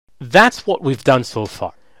that's what we've done so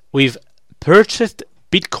far. We've purchased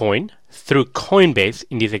Bitcoin through Coinbase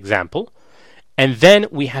in this example, and then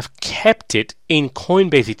we have kept it in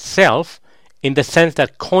Coinbase itself, in the sense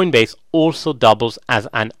that Coinbase also doubles as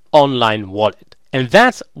an online wallet. And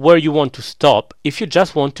that's where you want to stop if you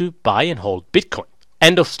just want to buy and hold Bitcoin.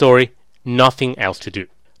 End of story, nothing else to do.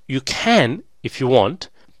 You can, if you want,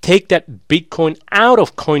 take that Bitcoin out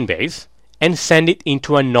of Coinbase and send it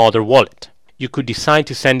into another wallet. You could decide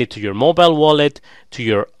to send it to your mobile wallet, to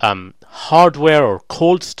your hardware or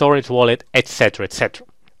cold storage wallet, etc., etc.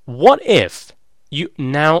 What if you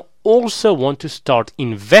now also want to start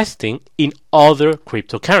investing in other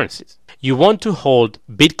cryptocurrencies? You want to hold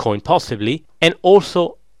Bitcoin possibly, and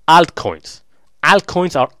also altcoins.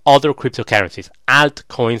 Altcoins are other cryptocurrencies.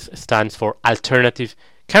 Altcoins stands for alternative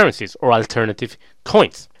currencies or alternative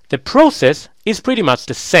coins. The process is pretty much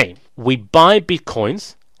the same. We buy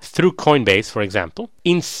Bitcoins through Coinbase, for example.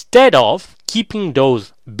 Instead of keeping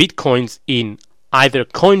those Bitcoins in either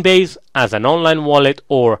Coinbase as an online wallet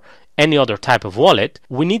or any other type of wallet,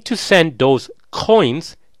 we need to send those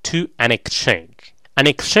coins to an exchange. An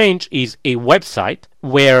exchange is a website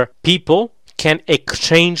where people can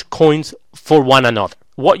exchange coins for one another.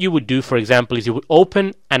 What you would do, for example, is you would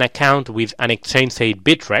open an account with an exchange, say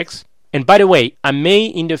Bittrex. And by the way, I may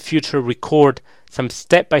in the future record some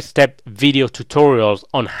step-by-step video tutorials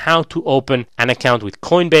on how to open an account with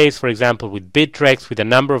Coinbase, for example, with Bittrex, with a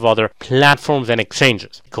number of other platforms and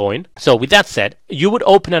exchanges. So with that said, you would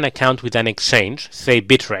open an account with an exchange, say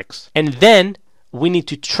Bittrex, and then we need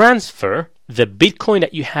to transfer the Bitcoin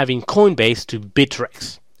that you have in Coinbase to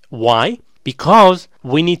Bittrex. Why? Because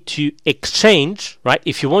we need to exchange, right?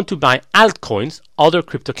 If you want to buy altcoins, other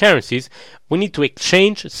cryptocurrencies, we need to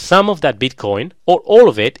exchange some of that Bitcoin or all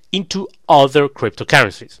of it into other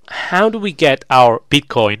cryptocurrencies. How do we get our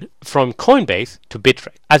Bitcoin from Coinbase to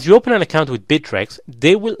Bittrex? As you open an account with Bittrex,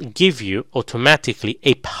 they will give you automatically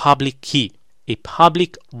a public key, a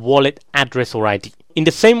public wallet address or ID. In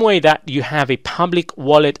the same way that you have a public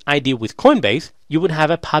wallet ID with Coinbase, you would have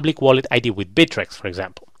a public wallet ID with Bittrex, for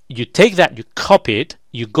example. You take that, you copy it,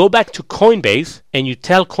 you go back to Coinbase, and you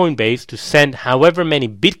tell Coinbase to send however many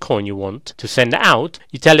Bitcoin you want to send out.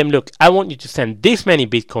 You tell them, look, I want you to send this many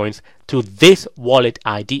Bitcoins to this wallet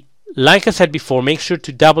ID. Like I said before, make sure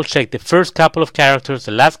to double check the first couple of characters,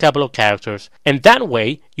 the last couple of characters, and that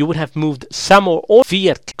way you would have moved some or all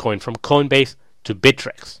fiat coin from Coinbase to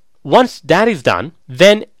Bittrex. Once that is done,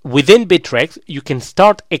 then within Bittrex, you can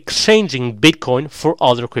start exchanging Bitcoin for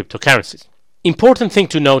other cryptocurrencies. Important thing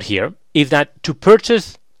to note here is that to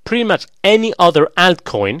purchase pretty much any other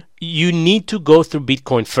altcoin, you need to go through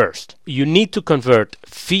Bitcoin first. You need to convert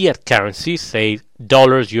fiat currency, say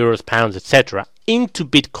dollars, euros, pounds, etc., into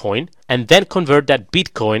Bitcoin, and then convert that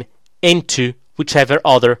Bitcoin into whichever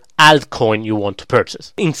other altcoin you want to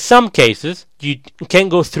purchase. In some cases, you can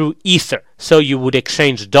go through Ether. So you would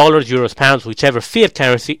exchange dollars, euros, pounds, whichever fiat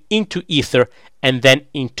currency into Ether and then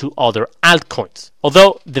into other altcoins.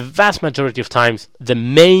 Although the vast majority of times, the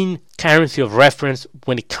main currency of reference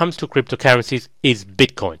when it comes to cryptocurrencies is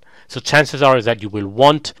Bitcoin. So chances are that you will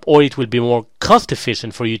want, or it will be more cost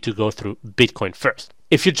efficient for you to go through Bitcoin first.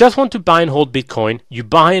 If you just want to buy and hold Bitcoin, you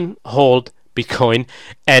buy and hold Bitcoin,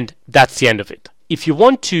 and that's the end of it. If you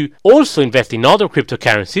want to also invest in other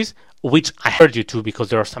cryptocurrencies, which I heard you to because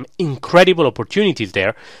there are some incredible opportunities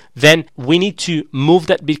there, then we need to move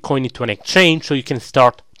that Bitcoin into an exchange so you can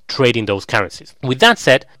start trading those currencies. With that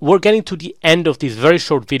said, we're getting to the end of this very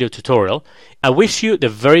short video tutorial. I wish you the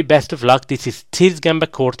very best of luck. This is Tiz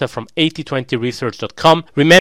Gambacorta from 8020research.com. Remember